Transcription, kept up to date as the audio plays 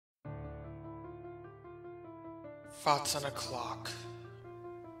Thoughts on a clock.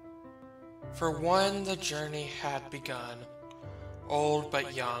 For one the journey had begun, old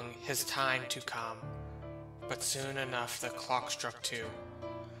but young, his time to come. But soon enough the clock struck 2.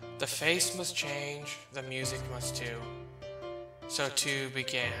 The face must change, the music must too. So 2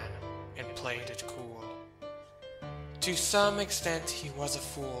 began, and played it cool. To some extent he was a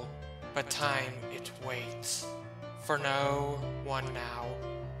fool, but time it waits. For no one now,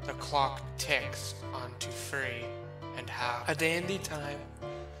 the clock ticks on to 3, and how a dandy time,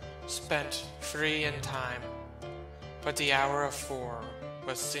 spent free in time. But the hour of 4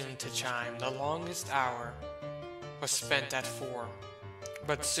 was soon to chime. The longest hour was spent at 4,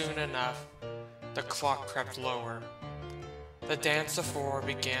 but soon enough the clock crept lower. The dance of 4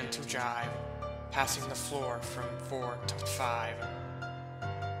 began to jive, passing the floor from 4 to 5.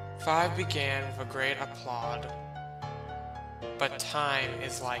 5 began with a great applaud, but time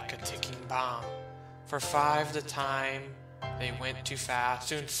is like a ticking bomb. For 5 the time they went too fast.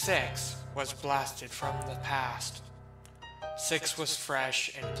 Soon 6 was blasted from the past. 6 was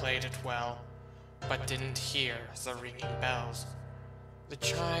fresh and played it well, but didn't hear the ringing bells. The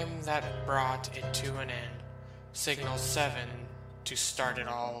chime that brought it to an end signaled 7 to start it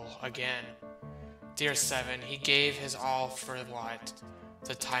all again. Dear 7, he gave his all for what?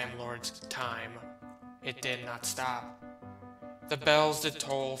 The Time Lord's time. It did not stop. The bells did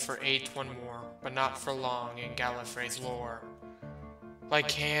toll for 8 one more, but not for long in Gallifrey's lore. Like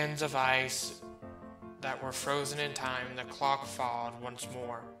cans of ice that were frozen in time, the clock thawed once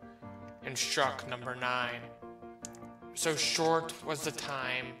more, and struck number 9. So short was the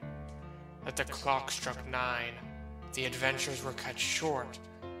time that the clock struck 9. The adventures were cut short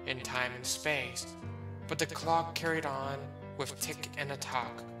in time and space, but the clock carried on with tick and a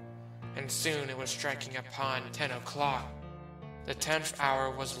tock, and soon it was striking upon 10 o'clock. The 10th hour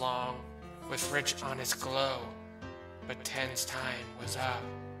was long, with rich honest glow, but 10's time was up.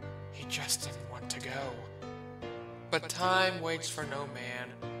 He just didn't want to go. But time waits for no man,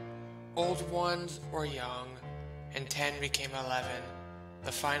 old ones or young, and 10 became 11.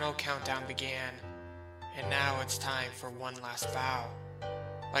 The final countdown began, and now it's time for one last vow.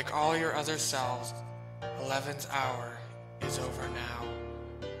 Like all your other selves, 11's hour is over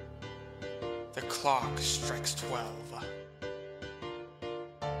now. The clock strikes 12.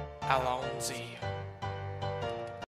 Alonzi.